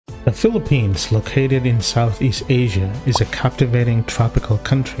The Philippines, located in Southeast Asia, is a captivating tropical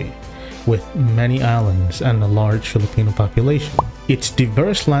country with many islands and a large Filipino population. Its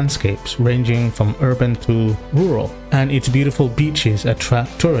diverse landscapes, ranging from urban to rural, and its beautiful beaches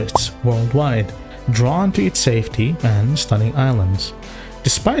attract tourists worldwide, drawn to its safety and stunning islands.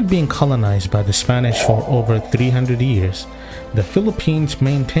 Despite being colonized by the Spanish for over 300 years, the Philippines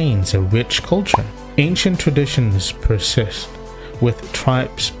maintains a rich culture. Ancient traditions persist, with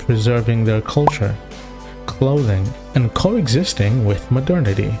tribes preserving their culture, clothing, and coexisting with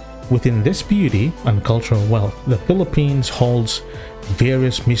modernity. Within this beauty and cultural wealth, the Philippines holds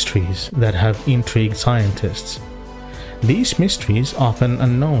various mysteries that have intrigued scientists. These mysteries, often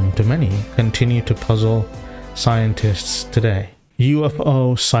unknown to many, continue to puzzle scientists today.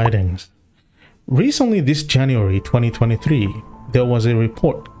 UFO sightings. Recently, this January 2023, there was a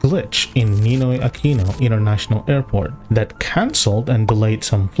report glitch in Ninoy Aquino International Airport that cancelled and delayed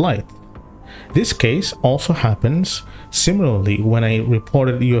some flights. This case also happens similarly when a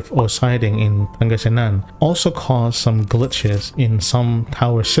reported UFO sighting in Pangasinan also caused some glitches in some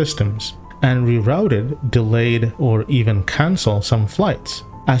tower systems and rerouted, delayed, or even canceled some flights.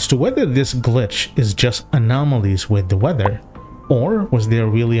 As to whether this glitch is just anomalies with the weather, or was there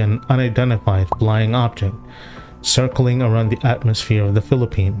really an unidentified flying object circling around the atmosphere of the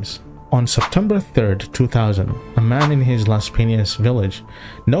Philippines? On September 3rd, 2000, a man in his Las Piñas village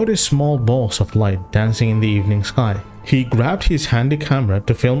noticed small balls of light dancing in the evening sky. He grabbed his handy camera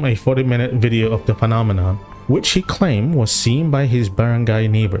to film a 40-minute video of the phenomenon, which he claimed was seen by his barangay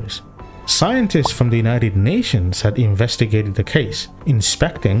neighbors. Scientists from the United Nations had investigated the case,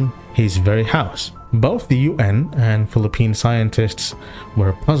 inspecting his very house. Both the UN and Philippine scientists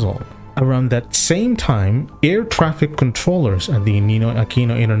were puzzled. Around that same time, air traffic controllers at the Ninoy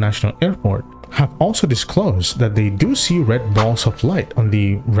Aquino International Airport have also disclosed that they do see red balls of light on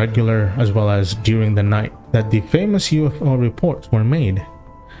the regular as well as during the night that the famous UFO reports were made.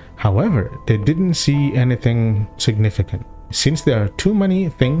 However, they didn't see anything significant, since there are too many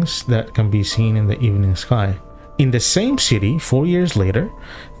things that can be seen in the evening sky. In the same city, 4 years later,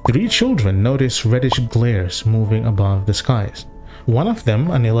 3 children noticed reddish glares moving above the skies. One of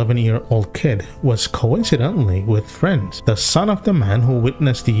them, an 11-year-old kid, was coincidentally with friends, the son of the man who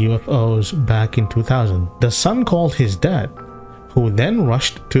witnessed the UFOs back in 2000. The son called his dad, who then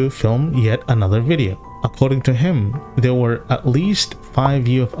rushed to film yet another video. According to him, there were at least 5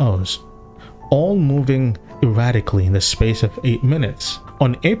 UFOs, all moving erratically in the space of 8 minutes.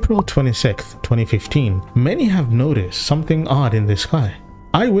 On April 26, 2015, many have noticed something odd in the sky.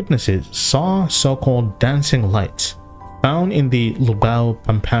 Eyewitnesses saw so-called dancing lights found in the Lubao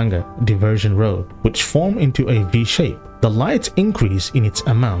Pampanga diversion road, which formed into a V shape. The lights increased in its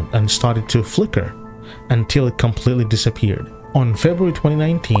amount and started to flicker until it completely disappeared. On February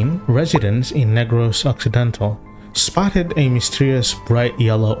 2019, residents in Negros Occidental spotted a mysterious bright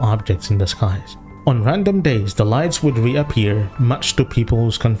yellow object in the skies. On random days, the lights would reappear, much to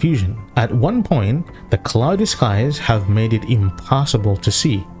people's confusion. At one point, the cloudy skies have made it impossible to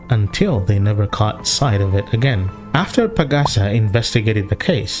see until they never caught sight of it again. After Pagasa investigated the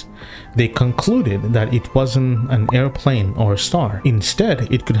case, they concluded that it wasn't an airplane or star.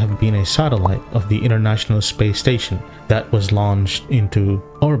 Instead, it could have been a satellite of the International Space Station that was launched into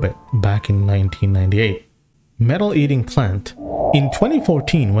orbit back in 1998. Metal-eating plant. In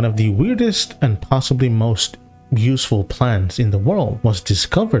 2014, one of the weirdest and possibly most useful plants in the world was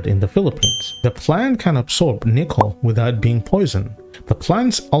discovered in the Philippines. The plant can absorb nickel without being poisoned. The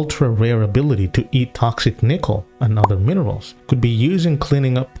plant's ultra-rare ability to eat toxic nickel and other minerals could be used in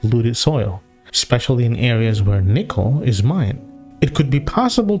cleaning up polluted soil, especially in areas where nickel is mined. It could be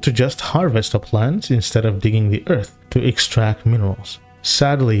possible to just harvest the plants instead of digging the earth to extract minerals.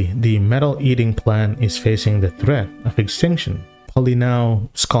 Sadly, the metal-eating plant is facing the threat of extinction. Palinao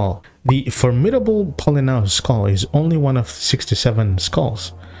skull. The formidable Palinao skull is only one of 67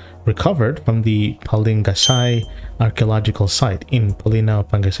 skulls recovered from the Palingasay archaeological site in Palinao,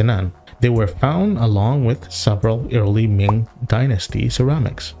 Pangasinan. They were found along with several early Ming Dynasty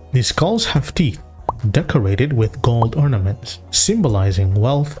ceramics. The skulls have teeth decorated with gold ornaments, symbolizing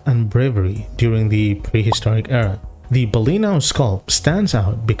wealth and bravery during the prehistoric era. The Palinao skull stands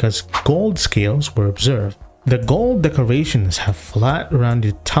out because gold scales were observed. The gold decorations have flat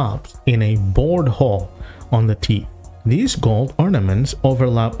rounded tops in a bored hole on the teeth. These gold ornaments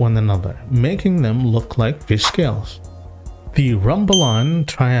overlap one another, making them look like fish scales. The Rumbalan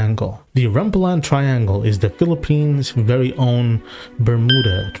Triangle. The Rumbalan Triangle is the Philippines' very own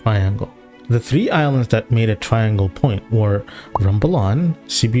Bermuda Triangle. The 3 islands that made a triangle point were Rumbalan,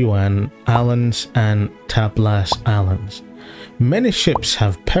 Sibuyan Islands, and Tablas Islands. Many ships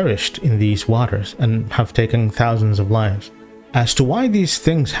have perished in these waters and have taken thousands of lives. As to why these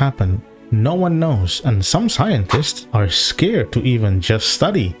things happen, no one knows, and some scientists are scared to even just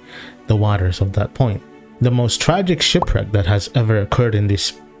study the waters of that point. The most tragic shipwreck that has ever occurred in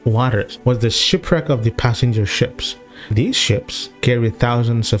these waters was the shipwreck of the passenger ships. These ships carry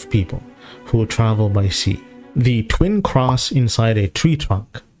thousands of people who travel by sea. The twin cross inside a tree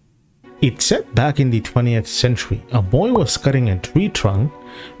trunk. It's said back in the 20th century, a boy was cutting a tree trunk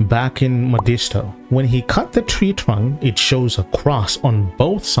back in Modesto. When he cut the tree trunk, it shows a cross on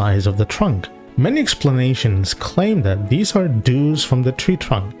both sides of the trunk. Many explanations claim that these are dews from the tree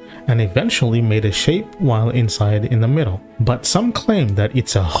trunk and eventually made a shape while inside in the middle. But some claim that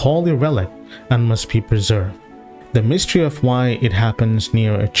it's a holy relic and must be preserved. The mystery of why it happens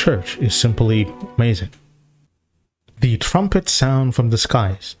near a church is simply amazing. The trumpet sound from the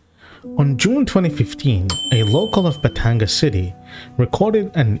skies. On June 2015, a local of Batangas City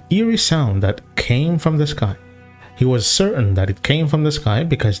recorded an eerie sound that came from the sky. He was certain that it came from the sky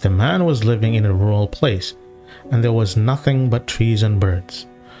because the man was living in a rural place and there was nothing but trees and birds.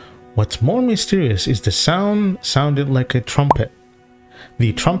 What's more mysterious is the sound sounded like a trumpet.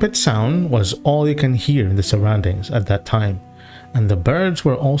 The trumpet sound was all you can hear in the surroundings at that time, and the birds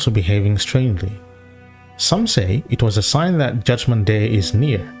were also behaving strangely. Some say it was a sign that Judgment Day is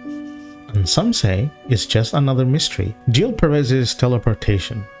near, and some say it's just another mystery. Gil Perez's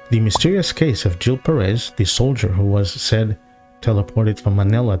teleportation. The mysterious case of Gil Perez, the soldier who was said teleported from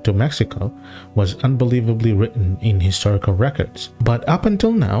Manila to Mexico, was unbelievably written in historical records. But up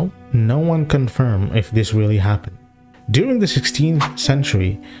until now, no one confirmed if this really happened. During the 16th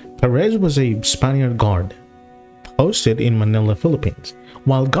century, Perez was a Spaniard guard posted in Manila, Philippines.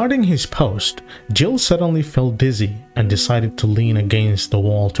 While guarding his post, Gil suddenly felt dizzy and decided to lean against the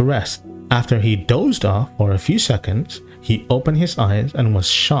wall to rest. After he dozed off for a few seconds, he opened his eyes and was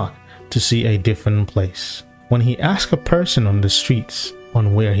shocked to see a different place. When he asked a person on the streets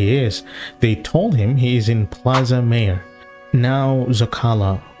on where he is, they told him he is in Plaza Mayor, now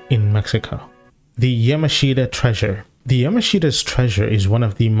Zocalo, in Mexico. The Yamashita Treasure. The Yamashita's treasure is one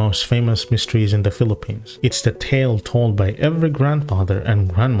of the most famous mysteries in the Philippines. It's the tale told by every grandfather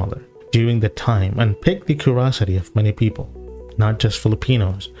and grandmother during the time and piqued the curiosity of many people, not just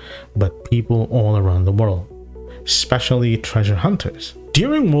Filipinos, but people all around the world, especially treasure hunters.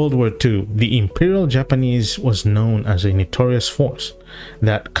 During World War II, the Imperial Japanese was known as a notorious force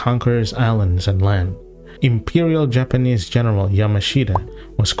that conquers islands and land. Imperial Japanese General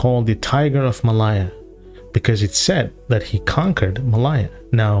Yamashita was called the Tiger of Malaya because it's said that he conquered Malaya,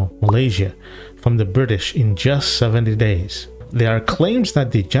 now Malaysia, from the British in just 70 days. There are claims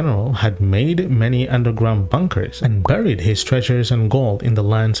that the general had made many underground bunkers and buried his treasures and gold in the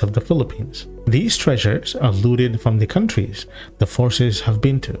lands of the Philippines. These treasures are looted from the countries the forces have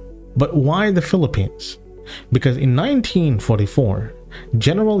been to. But why the Philippines? Because in 1944,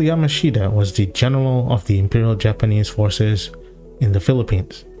 General Yamashita was the general of the Imperial Japanese forces in the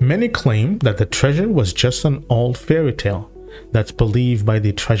Philippines. Many claim that the treasure was just an old fairy tale that's believed by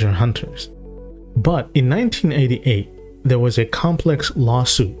the treasure hunters. But in 1988, there was a complex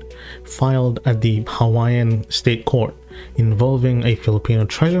lawsuit filed at the Hawaiian State Court involving a Filipino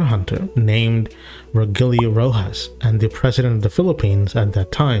treasure hunter named Rogelio Rojas and the president of the Philippines at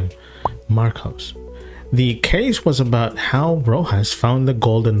that time, Marcos. The case was about how Rojas found the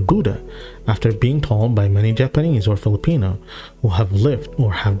Golden Buddha after being told by many Japanese or Filipino who have lived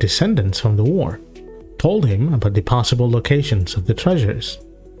or have descendants from the war, told him about the possible locations of the treasures.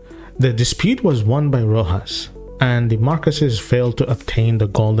 The dispute was won by Rojas, and the Marcoses failed to obtain the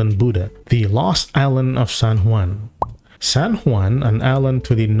Golden Buddha, the lost island of San Juan. San Juan, an island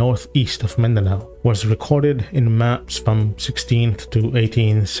to the northeast of Mindanao, was recorded in maps from 16th to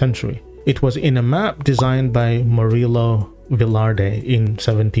 18th century. It was in a map designed by Murillo Velarde in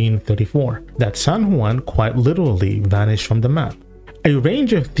 1734 that San Juan quite literally vanished from the map. A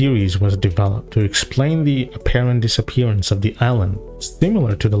range of theories was developed to explain the apparent disappearance of the island,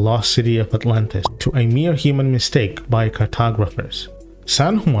 similar to the lost city of Atlantis, to a mere human mistake by cartographers.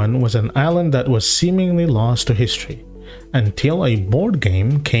 San Juan was an island that was seemingly lost to history, until a board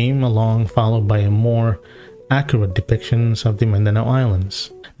game came along followed by a more accurate depictions of the Mindanao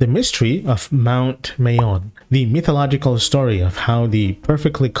Islands. The mystery of Mount Mayon, the mythological story of how the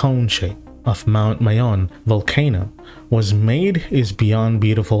perfectly cone shape of Mount Mayon volcano was made is beyond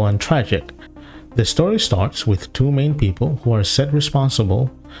beautiful and tragic. The story starts with two main people who are said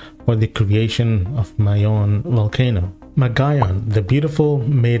responsible for the creation of Mayon volcano: Magayon, the beautiful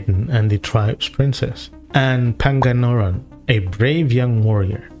maiden and the tribe's princess, and Panganoron, a brave young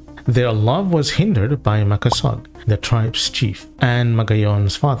warrior. Their love was hindered by Makasog, the tribe's chief, and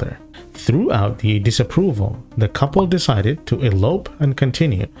Magayon's father. Throughout the disapproval, the couple decided to elope and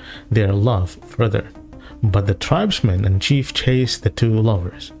continue their love further. But the tribesmen and chief chased the two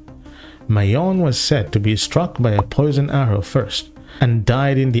lovers. Mayon was said to be struck by a poison arrow first and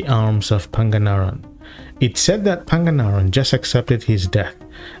died in the arms of Panganaran. It's said that Panganaran just accepted his death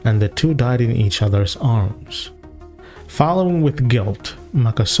and the two died in each other's arms. Following with guilt,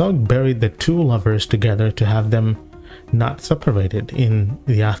 Makasog buried the two lovers together to have them not separated in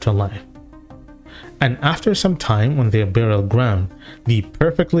the afterlife. And after some time on their burial ground, the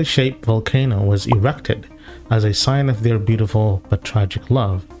perfectly shaped volcano was erected as a sign of their beautiful but tragic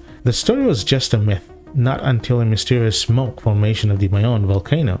love. The story was just a myth, not until a mysterious smoke formation of the Mayon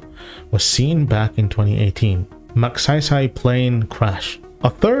volcano was seen back in 2018. Magsaysay plane crash.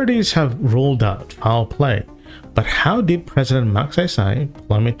 Authorities have ruled out foul play, but how did President Magsaysay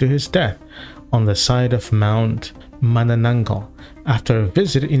plummet to his death on the side of Mount Manananggal after a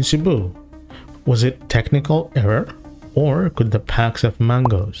visit in Cebu? Was it technical error, or could the packs of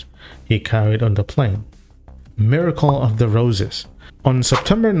mangoes he carried on the plane? Miracle of the Roses. On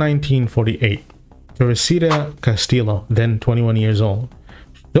September 1948, Teresita Castillo, then 21 years old,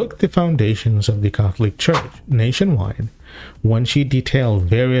 shook the foundations of the Catholic Church nationwide when she detailed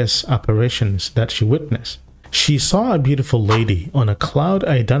various apparitions that she witnessed. She saw a beautiful lady on a cloud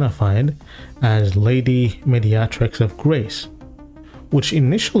identified as Lady Mediatrix of Grace, which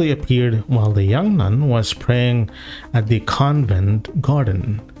initially appeared while the young nun was praying at the convent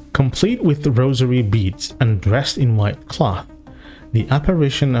garden. Complete with rosary beads and dressed in white cloth, the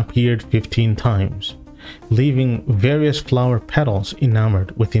apparition appeared 15 times, leaving various flower petals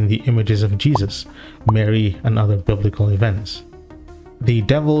enamored within the images of Jesus, Mary, and other biblical events. The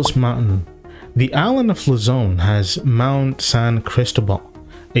Devil's Mountain. The island of Luzon has Mount San Cristobal,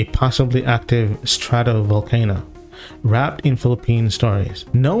 a possibly active stratovolcano, wrapped in Philippine stories.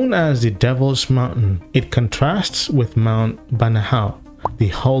 Known as the Devil's Mountain, it contrasts with Mount Banahaw, the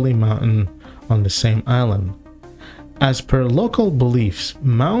holy mountain on the same island. As per local beliefs,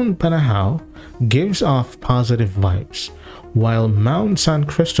 Mount Banahaw gives off positive vibes, while Mount San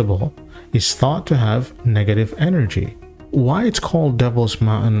Cristobal is thought to have negative energy. Why it's called Devil's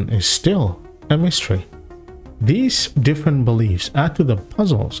Mountain is still a mystery. These different beliefs add to the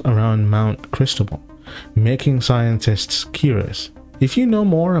puzzles around Mount Cristobal, making scientists curious. If you know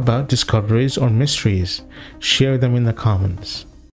more about discoveries or mysteries, share them in the comments.